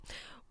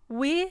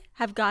We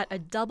have got a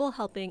double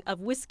helping of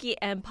whiskey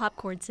and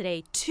popcorn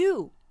today.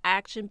 2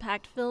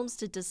 action-packed films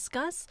to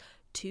discuss,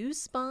 2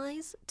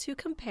 spies to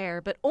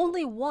compare, but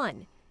only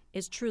one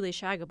is truly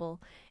shaggable.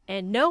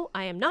 And no,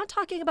 I am not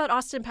talking about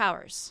Austin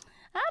Powers.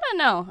 I don't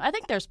know. I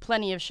think there's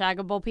plenty of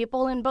shaggable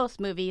people in both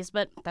movies,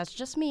 but that's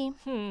just me.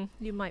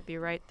 You might be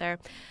right there.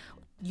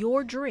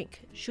 Your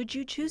drink, should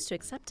you choose to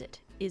accept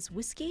it, is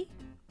whiskey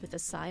with a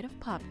side of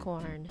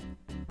popcorn.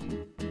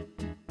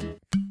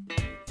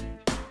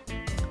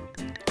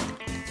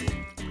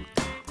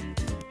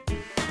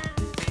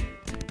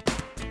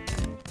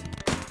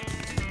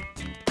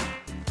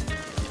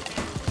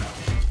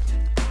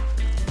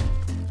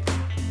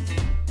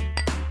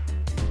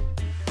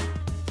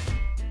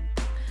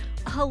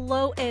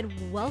 Hello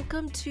and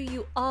welcome to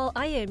you all.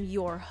 I am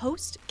your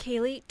host,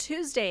 Kaylee.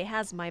 Tuesday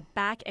has my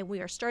back, and we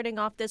are starting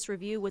off this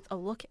review with a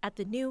look at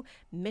the new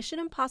Mission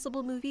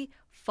Impossible movie,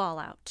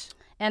 Fallout.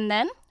 And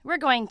then we're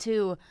going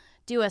to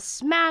do a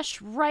smash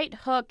right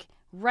hook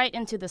right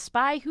into the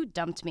spy who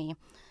dumped me.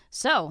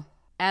 So,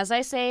 as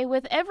I say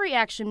with every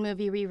action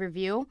movie we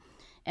review,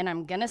 and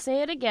I'm gonna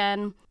say it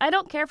again, I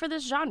don't care for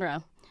this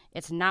genre.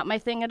 It's not my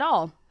thing at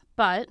all.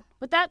 But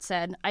with that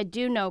said, I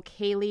do know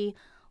Kaylee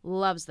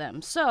loves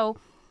them. So,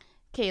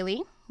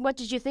 Kaylee, what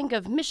did you think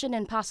of Mission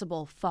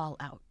Impossible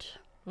Fallout?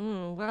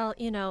 Well,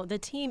 the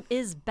team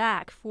is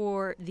back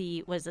for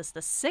the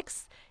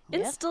 6th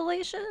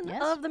installation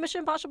of the Mission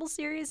Impossible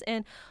series.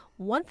 And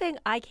one thing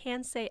I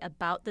can say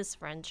about this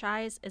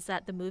franchise is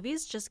that the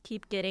movies just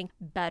keep getting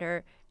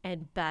better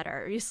and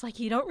better. It's like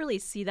you don't really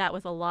see that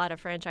with a lot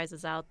of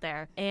franchises out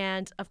there.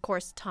 And of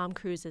course, Tom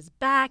Cruise is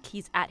back.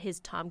 He's at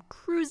his Tom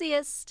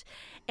Cruisiest.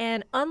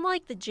 And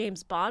unlike the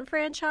James Bond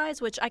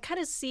franchise, which I kind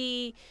of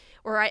see,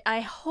 or I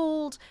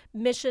hold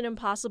Mission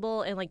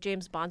Impossible and like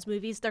James Bond's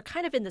movies, they're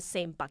kind of in the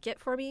same bucket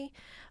for me.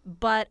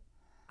 But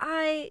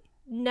I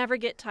never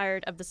get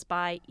tired of the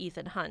spy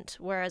Ethan Hunt,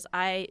 whereas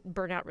I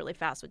burn out really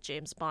fast with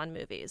James Bond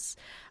movies.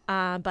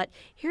 But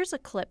here's a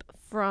clip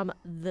from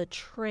the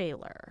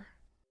trailer.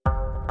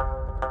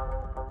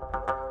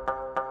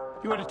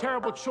 You had a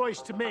terrible choice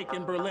to make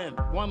in Berlin.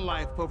 One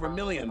life over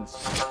millions.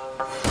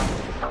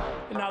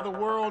 And now the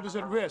world is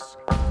at risk.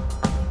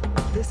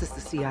 This is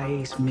the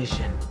CIA's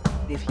mission.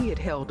 If he had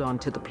held on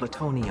to the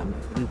plutonium,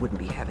 we wouldn't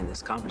be having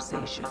this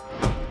conversation.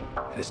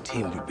 His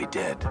team would be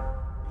dead.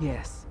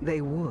 Yes, they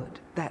would.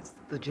 That's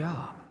the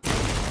job.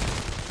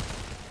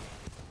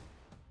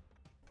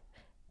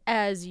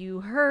 As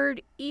you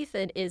heard,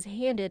 Ethan is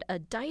handed a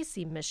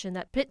dicey mission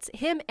that pits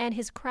him and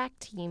his crack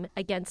team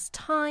against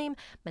time,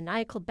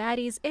 maniacal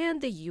baddies, and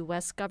the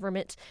U.S.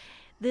 government.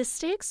 The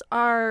stakes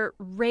are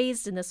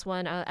raised in this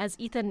one as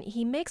Ethan,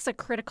 he makes a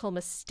critical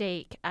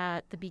mistake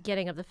at the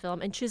beginning of the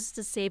film and chooses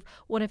to save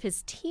one of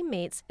his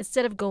teammates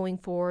instead of going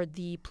for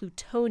the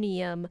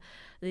plutonium,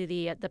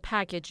 the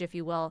package, if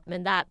you will.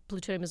 And that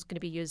plutonium is going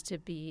to be used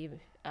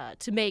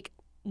to make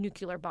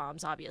nuclear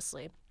bombs,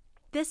 obviously.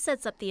 This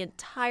sets up the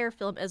entire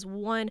film as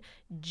one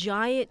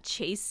giant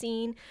chase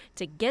scene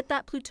to get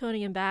that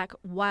plutonium back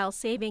while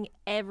saving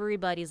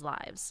everybody's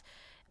lives.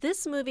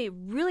 This movie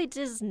really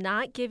does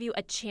not give you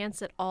a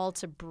chance at all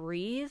to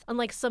breathe,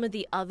 unlike some of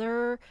the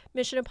other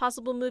Mission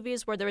Impossible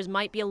movies where there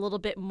might be a little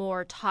bit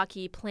more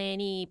talky,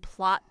 planny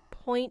plot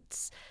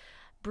points,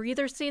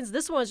 breather scenes.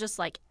 This one was just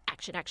like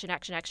action, action,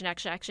 action, action,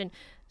 action, action.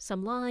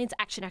 Some lines,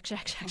 action, action,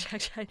 action, action,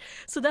 action.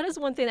 So that is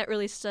one thing that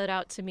really stood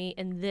out to me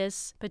in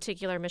this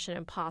particular Mission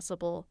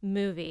Impossible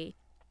movie.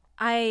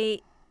 I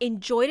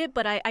enjoyed it,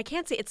 but I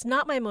can't say it's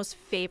not my most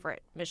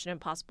favorite Mission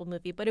Impossible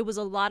movie, but it was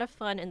a lot of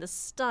fun and the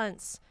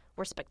stunts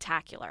were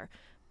spectacular.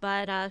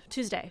 But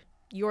Tuesday,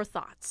 your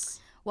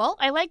thoughts? Well,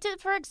 I liked it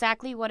for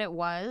exactly what it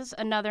was,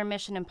 another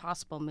Mission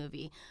Impossible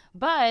movie.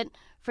 But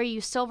for you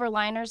silver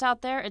liners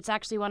out there, it's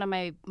actually one of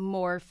my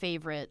more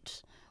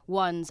favorite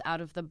ones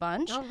out of the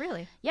bunch. Oh,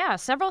 really? Yeah,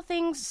 several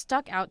things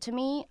stuck out to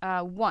me.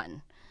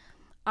 One,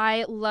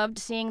 I loved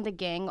seeing the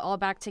gang all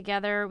back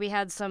together. We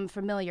had some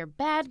familiar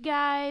bad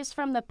guys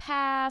from the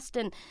past,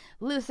 and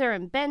Luther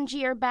and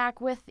Benji are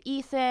back with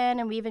Ethan,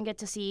 and we even get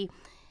to see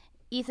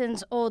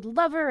Ethan's old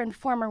lover and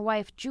former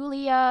wife,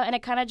 Julia, and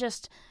it kind of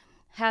just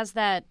has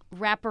that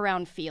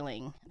wraparound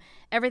feeling.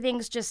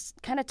 Everything's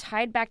just kind of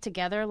tied back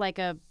together like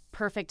a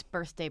perfect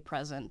birthday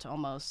present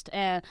almost.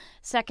 And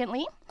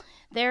secondly,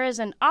 there is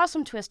an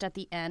awesome twist at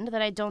the end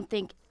that I don't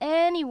think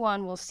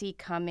anyone will see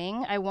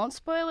coming. I won't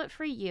spoil it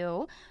for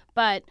you,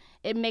 but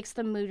it makes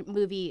the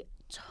movie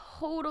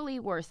totally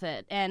worth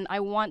it. And I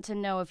want to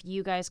know if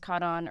you guys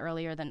caught on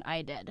earlier than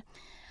I did.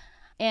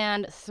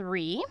 And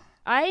 3,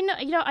 I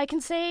know, I can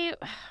say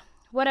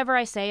whatever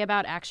I say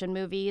about action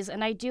movies,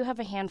 and I do have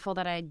a handful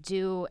that I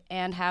do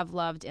and have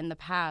loved in the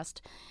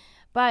past.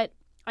 But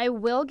I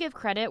will give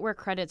credit where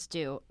credit's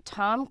due.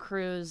 Tom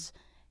Cruise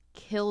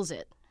kills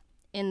it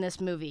in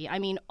this movie. I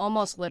mean,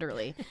 almost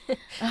literally.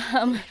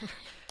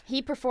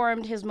 He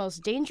performed his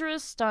most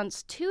dangerous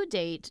stunts to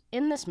date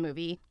in this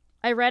movie.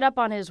 I read up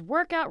on his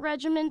workout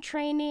regimen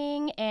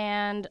training,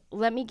 and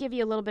let me give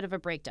you a little bit of a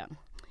breakdown.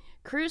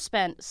 Cruise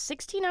spent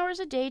 16 hours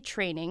a day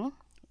training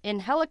in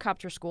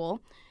helicopter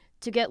school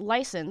to get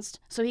licensed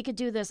so he could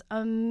do this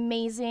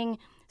amazing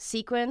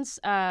sequence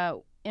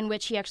in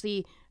which he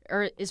actually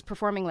is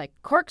performing like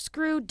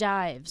corkscrew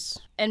dives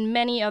and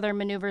many other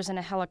maneuvers in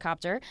a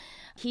helicopter.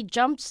 He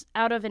jumps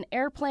out of an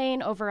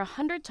airplane over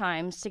 100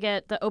 times to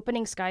get the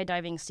opening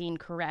skydiving scene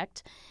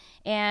correct,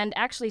 and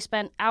actually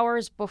spent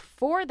hours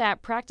before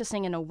that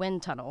practicing in a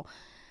wind tunnel.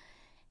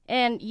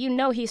 And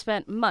he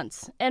spent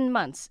months and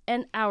months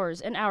and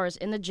hours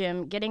in the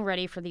gym getting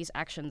ready for these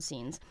action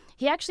scenes.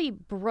 He actually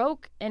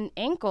broke an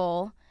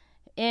ankle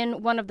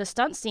in one of the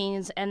stunt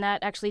scenes, and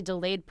that actually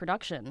delayed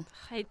production.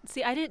 I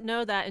didn't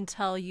know that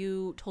until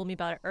you told me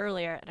about it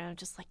earlier, and I'm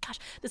just like, gosh,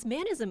 this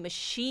man is a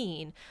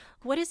machine.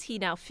 What is he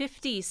now,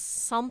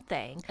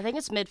 50-something? I think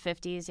it's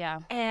mid-50s, yeah.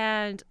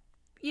 And,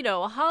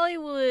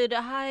 Hollywood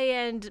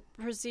high-end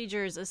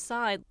procedures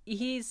aside,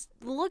 he's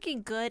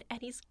looking good, and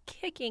he's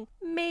kicking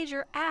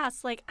major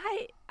ass. Like,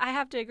 I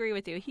have to agree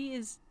with you. He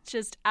is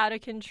just out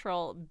of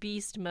control,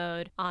 beast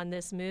mode on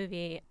this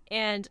movie.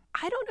 And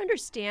I don't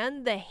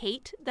understand the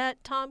hate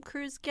that Tom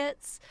Cruise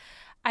gets.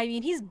 I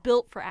mean, he's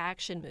built for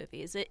action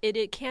movies.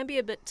 It can be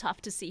a bit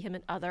tough to see him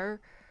in other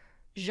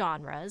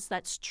genres.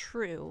 That's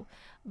true.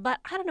 But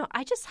I don't know.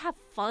 I just have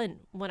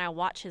fun when I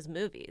watch his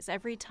movies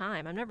every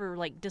time. I'm never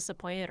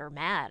disappointed or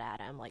mad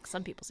at him like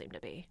some people seem to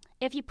be.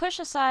 If you push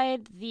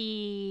aside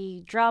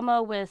the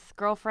drama with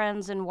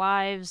girlfriends and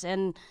wives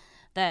and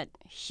that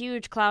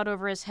huge cloud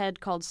over his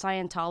head called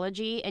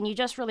Scientology, and you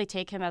just really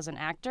take him as an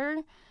actor,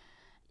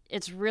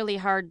 it's really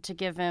hard to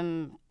give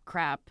him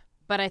crap.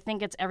 But I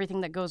think it's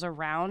everything that goes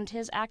around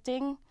his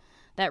acting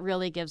that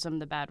really gives him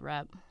the bad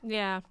rep.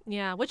 Yeah,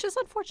 which is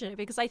unfortunate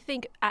because I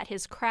think at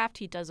his craft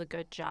he does a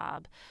good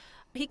job.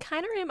 He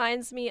kind of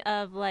reminds me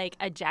of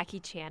a Jackie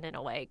Chan in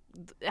a way,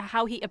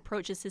 how he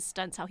approaches his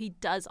stunts, how he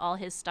does all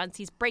his stunts.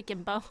 He's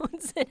breaking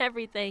bones and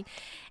everything,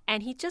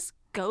 and he just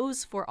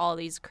goes for all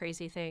these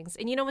crazy things.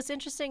 And what's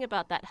interesting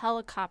about that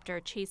helicopter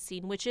chase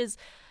scene, which is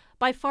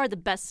by far the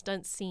best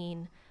stunt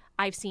scene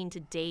I've seen to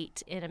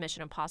date in a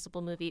Mission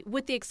Impossible movie,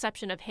 with the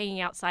exception of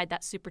hanging outside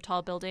that super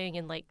tall building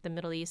in the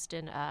Middle East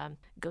in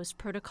Ghost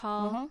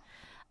Protocol,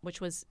 which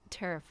was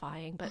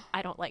terrifying, but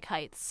I don't like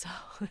heights.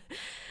 So.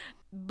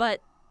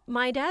 But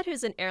my dad,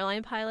 who's an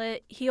airline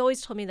pilot, he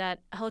always told me that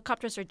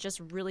helicopters are just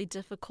really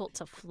difficult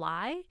to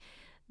fly.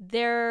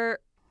 They're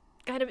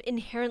kind of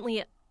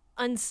inherently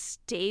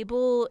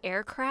unstable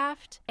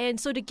aircraft. And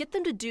so to get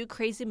them to do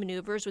crazy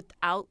maneuvers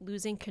without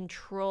losing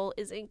control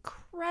is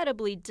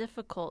incredibly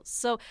difficult.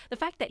 So the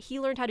fact that he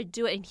learned how to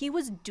do it and he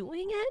was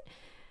doing it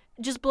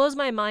just blows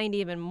my mind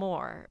even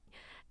more.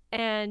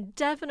 And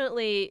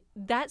definitely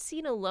that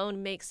scene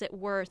alone makes it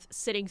worth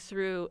sitting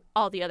through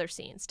all the other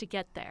scenes to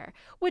get there,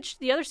 which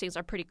the other scenes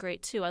are pretty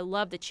great too. I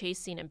love the chase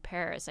scene in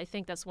Paris. I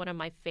think that's one of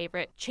my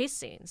favorite chase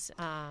scenes.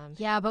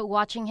 Yeah, but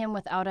watching him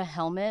without a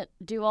helmet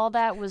do all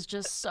that was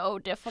just so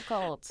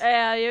difficult.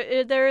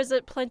 Yeah, there is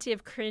plenty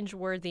of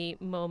cringe-worthy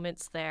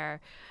moments there.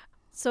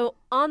 So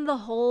on the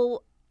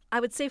whole, I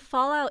would say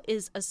Fallout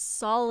is a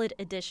solid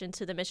addition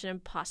to the Mission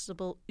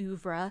Impossible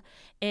oeuvre.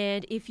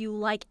 And if you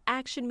like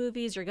action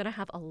movies, you're going to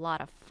have a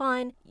lot of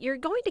fun. You're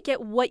going to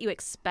get what you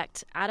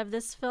expect out of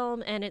this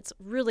film, and it's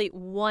really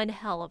one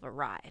hell of a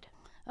ride.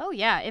 Oh,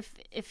 yeah.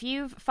 If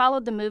you've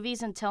followed the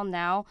movies until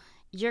now,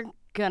 you're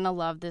going to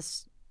love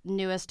this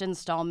newest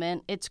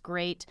installment. It's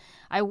great.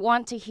 I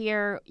want to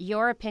hear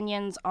your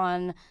opinions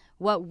on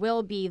what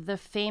will be the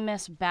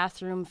famous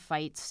bathroom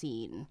fight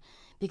scene,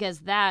 because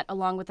that,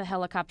 along with the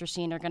helicopter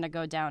scene, are going to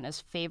go down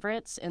as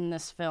favorites in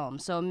this film.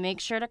 So make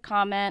sure to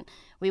comment.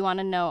 We want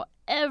to know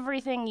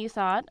everything you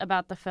thought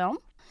about the film.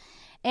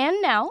 And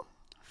now,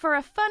 for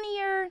a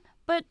funnier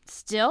but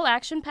still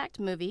action-packed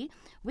movie,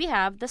 we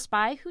have The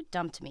Spy Who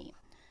Dumped Me.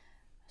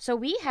 So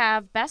we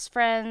have best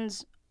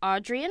friends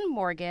Audrey and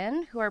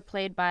Morgan, who are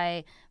played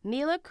by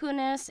Mila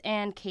Kunis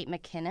and Kate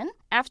McKinnon.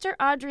 After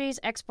Audrey's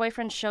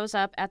ex-boyfriend shows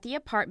up at the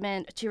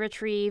apartment to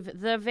retrieve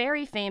the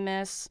very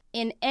famous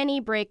In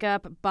Any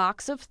Breakup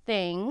box of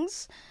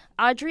things,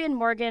 Audrey and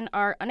Morgan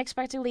are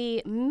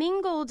unexpectedly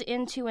mingled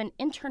into an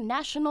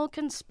international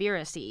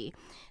conspiracy.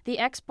 The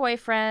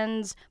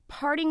ex-boyfriend's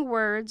parting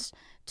words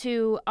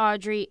to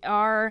Audrey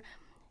are,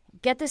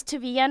 "Get this to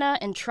Vienna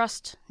and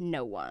trust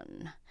no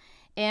one."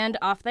 And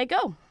off they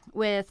go,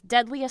 with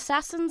deadly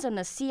assassins and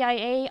the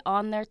CIA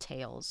on their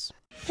tails.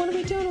 What are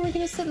we doing? Are we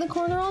going to sit in the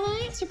corner all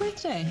night? It's your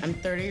birthday. I'm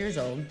 30 years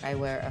old. I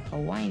wear a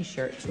Hawaiian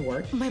shirt to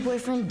work. My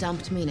boyfriend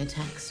dumped me in a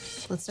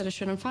text. Let's set a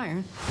shit on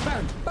fire.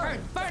 Burn,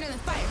 burn, burn in the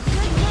fire. Good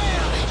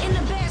girl in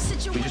the bad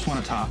situation. We just want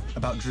to talk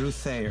about Drew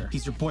Thayer.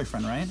 He's your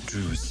boyfriend, right?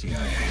 Drew's CIA.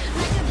 Like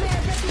a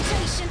bad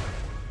reputation.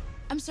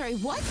 I'm sorry,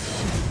 what?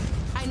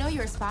 I know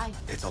you're a spy.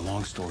 It's a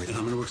long story, and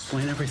I'm going to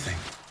explain everything.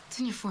 It's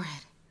in your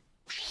forehead.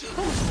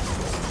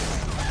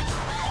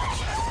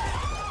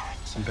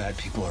 Some bad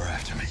people are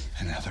after me,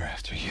 and now they're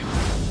after you.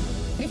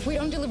 If we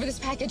don't deliver this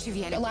package to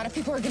Vienna, a lot of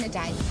people are gonna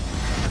die.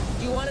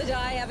 Do you want to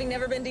die having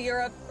never been to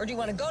Europe? Or do you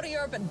want to go to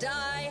Europe and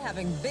die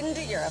having been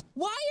to Europe?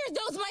 Why are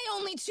those my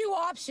only two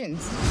options?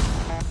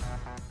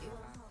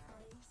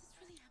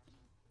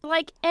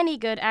 Like any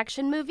good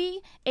action movie,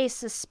 a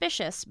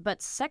suspicious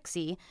but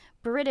sexy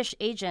British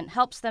agent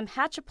helps them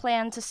hatch a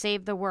plan to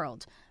save the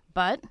world.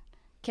 But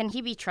can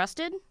he be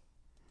trusted?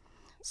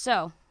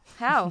 So,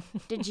 how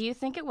did you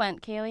think it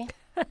went, Kaylee?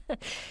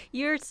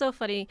 You're so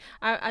funny.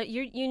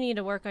 You need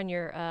to work on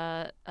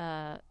your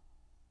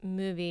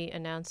movie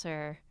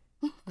announcer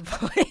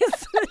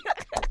voice.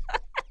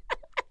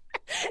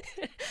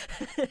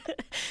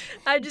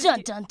 I'm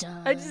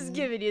just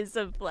giving you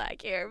some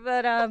flack here,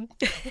 but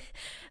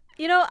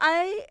you know,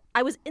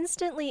 I was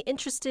instantly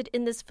interested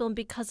in this film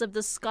because of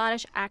the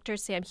Scottish actor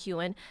Sam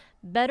Heughan,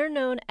 better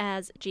known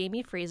as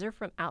Jamie Fraser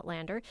from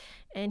Outlander,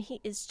 and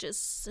he is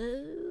just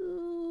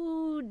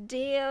so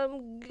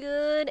damn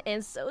good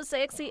and so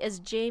sexy as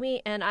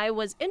Jamie, and I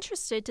was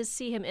interested to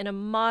see him in a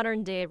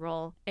modern day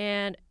role,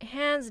 and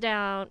hands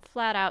down,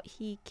 flat out,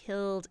 he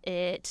killed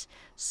it.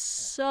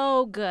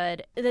 So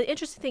good. The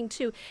interesting thing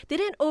too, they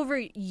didn't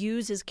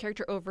overuse his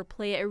character,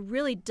 overplay it. It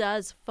really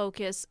does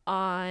focus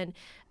on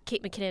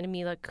Kate McKinnon and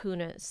Mila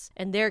Kunis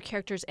and their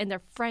characters and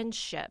their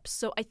friendships.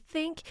 So I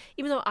think,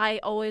 even though I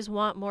always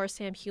want more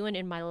Sam Heughan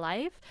in my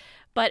life,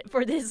 but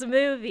for this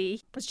movie,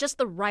 it was just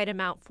the right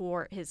amount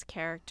for his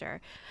character.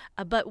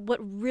 But what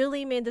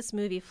really made this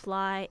movie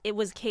fly, it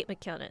was Kate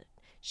McKinnon.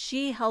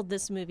 She held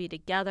this movie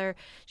together.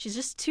 She's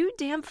just too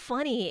damn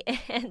funny.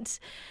 And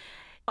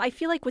I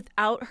feel like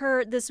without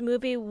her, this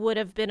movie would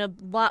have been a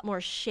lot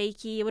more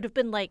shaky. It would have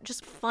been like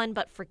just fun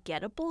but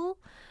forgettable.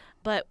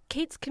 But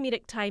Kate's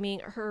comedic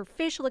timing, her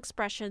facial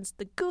expressions,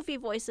 the goofy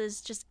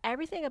voices, just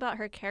everything about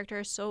her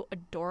character is so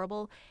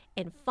adorable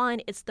and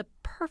fun. It's the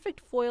perfect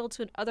foil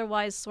to an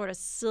otherwise sort of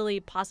silly,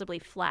 possibly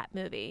flat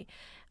movie.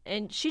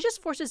 And she just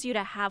forces you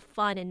to have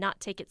fun and not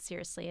take it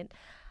seriously. And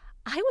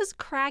I was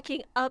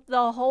cracking up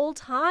the whole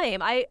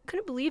time. I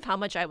couldn't believe how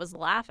much I was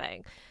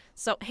laughing.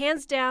 So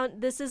hands down,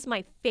 this is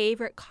my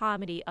favorite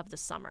comedy of the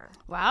summer.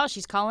 Wow,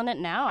 she's calling it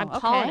now. I'm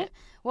calling it.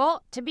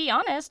 Well, to be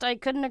honest, I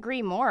couldn't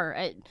agree more.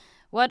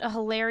 What a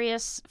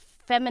hilarious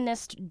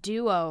feminist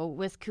duo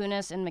with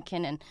Kunis and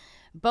McKinnon.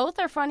 Both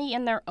are funny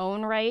in their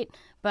own right,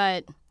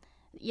 but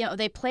you know,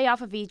 they play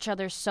off of each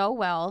other so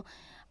well.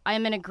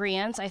 I'm in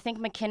agreement. I think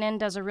McKinnon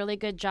does a really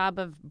good job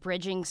of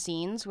bridging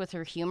scenes with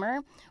her humor,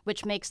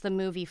 which makes the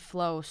movie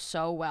flow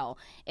so well.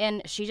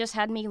 And she just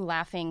had me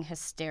laughing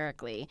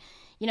hysterically.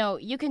 You know,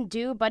 you can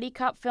do buddy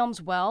cop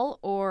films well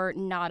or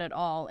not at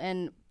all,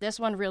 and this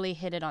one really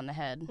hit it on the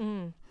head.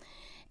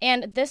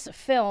 And this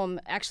film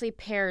actually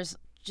pairs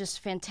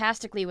just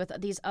fantastically with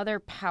these other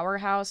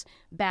powerhouse,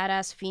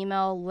 badass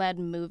female-led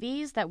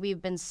movies that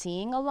we've been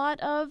seeing a lot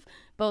of,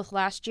 both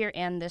last year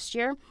and this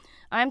year.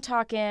 I'm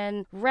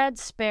talking Red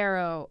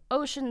Sparrow,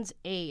 Ocean's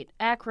 8,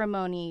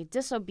 Acrimony,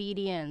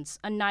 Disobedience,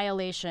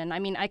 Annihilation. I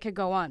mean, I could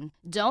go on.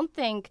 Don't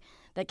think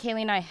that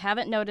Kaylee and I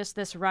haven't noticed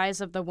this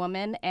rise of the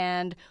woman,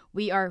 and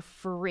we are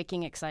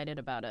freaking excited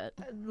about it.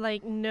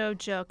 Like, no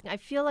joke. I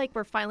feel like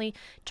we're finally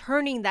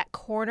turning that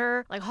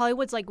corner. Like,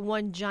 Hollywood's like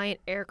one giant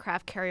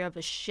aircraft carrier of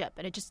a ship,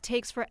 and it just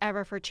takes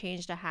forever for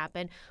change to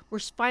happen. We're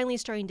finally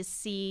starting to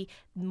see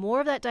more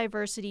of that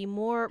diversity,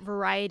 more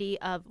variety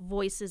of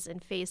voices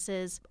and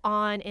faces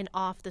on and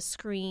off the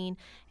screen.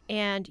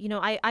 And, you know,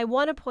 I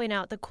want to point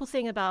out the cool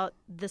thing about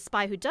The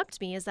Spy Who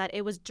Dumped Me is that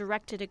it was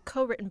directed and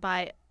co-written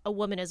by a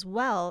woman as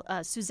well,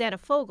 Susanna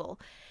Fogel.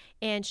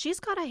 And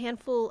she's got a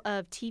handful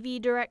of TV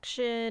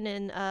direction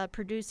and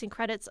producing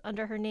credits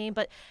under her name,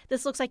 but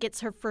this looks like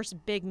it's her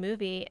first big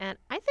movie. And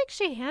I think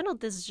she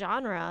handled this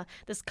genre,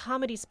 this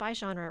comedy spy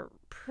genre,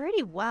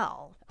 pretty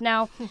well.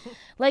 Now,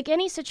 like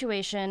any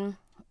situation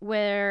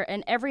where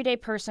an everyday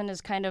person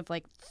is kind of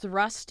like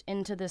thrust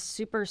into this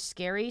super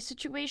scary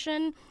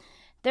situation,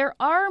 there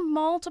are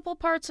multiple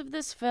parts of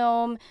this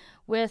film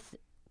with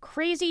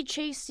crazy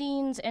chase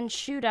scenes and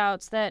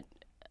shootouts that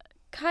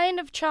kind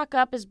of chalk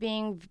up as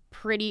being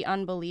pretty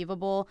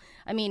unbelievable.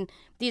 I mean,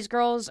 these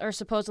girls are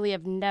supposedly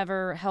have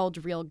never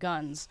held real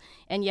guns,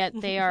 and yet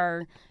they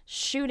are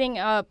shooting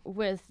up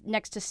with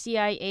next to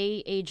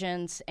CIA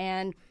agents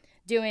and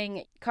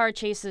doing car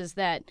chases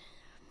that,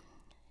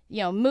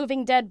 you know,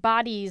 moving dead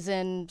bodies,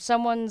 and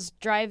someone's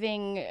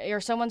driving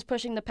or someone's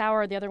pushing the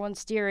power, the other one's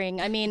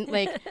steering. I mean,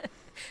 like,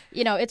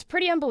 you know, it's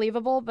pretty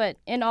unbelievable, but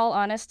in all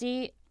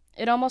honesty,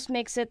 it almost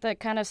makes it the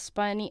kind of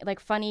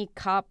funny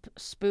cop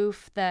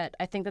spoof that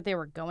I think that they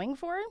were going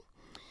for.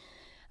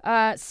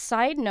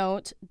 Side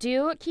note,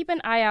 do keep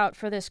an eye out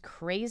for this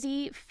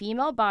crazy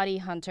female body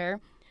hunter.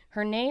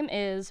 Her name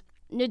is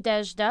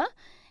Nadezhda,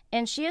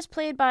 and she is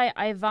played by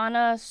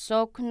Ivana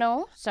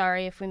Sokno.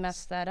 Sorry if we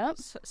messed that up.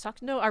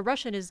 Sokno? Our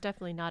Russian is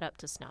definitely not up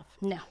to snuff.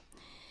 No.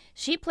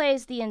 She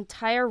plays the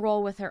entire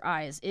role with her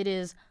eyes. It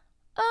is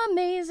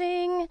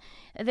amazing.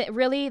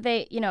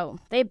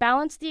 They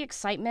balance the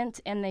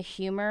excitement and the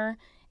humor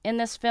in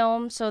this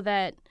film so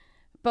that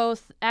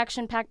both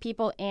action-packed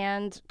people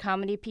and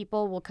comedy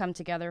people will come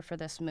together for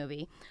this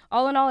movie.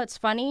 All in all, it's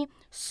funny,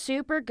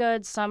 super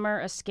good summer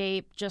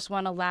escape, just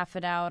want to laugh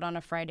it out on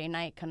a Friday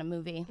night kind of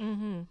movie.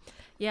 Mm-hmm.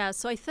 Yeah,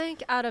 so I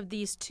think out of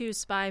these two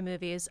spy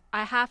movies,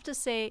 I have to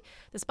say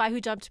The Spy Who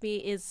Dumped Me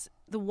is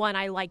the one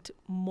I liked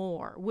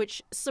more,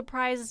 which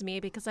surprises me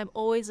because I'm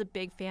always a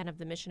big fan of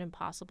the Mission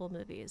Impossible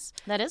movies.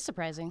 That is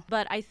surprising.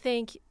 But I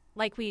think,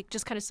 like we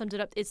just kind of summed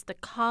it up, it's the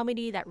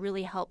comedy that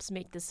really helps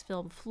make this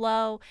film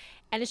flow.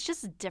 And it's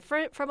just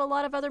different from a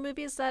lot of other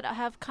movies that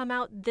have come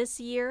out this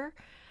year.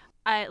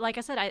 Like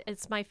I said,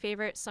 it's my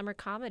favorite summer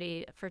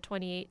comedy for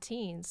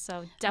 2018,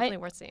 so definitely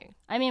worth seeing.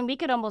 I mean, we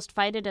could almost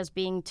fight it as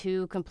being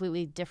two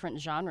completely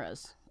different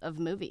genres of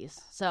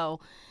movies. So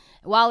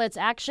while it's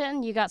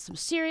action, you got some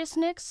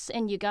seriousness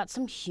and you got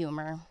some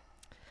humor.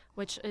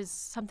 Which is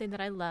something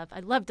that I love. I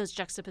love those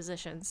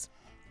juxtapositions.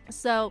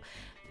 So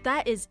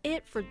that is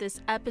it for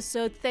this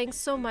episode. Thanks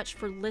so much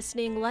for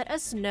listening. Let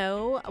us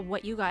know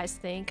what you guys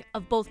think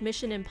of both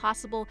Mission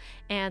Impossible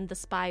and The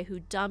Spy Who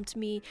Dumped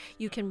Me.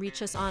 You can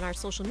reach us on our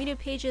social media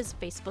pages,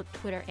 Facebook,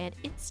 Twitter, and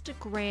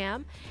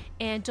Instagram.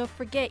 And don't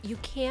forget, you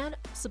can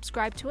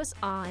subscribe to us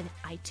on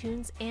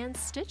iTunes and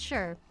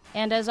Stitcher.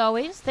 And as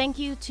always, thank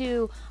you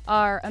to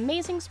our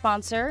amazing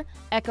sponsor,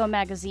 Echo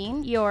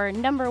Magazine, your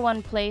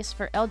 #1 place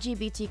for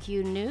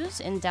LGBTQ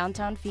news in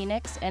downtown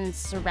Phoenix and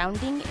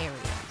surrounding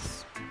areas.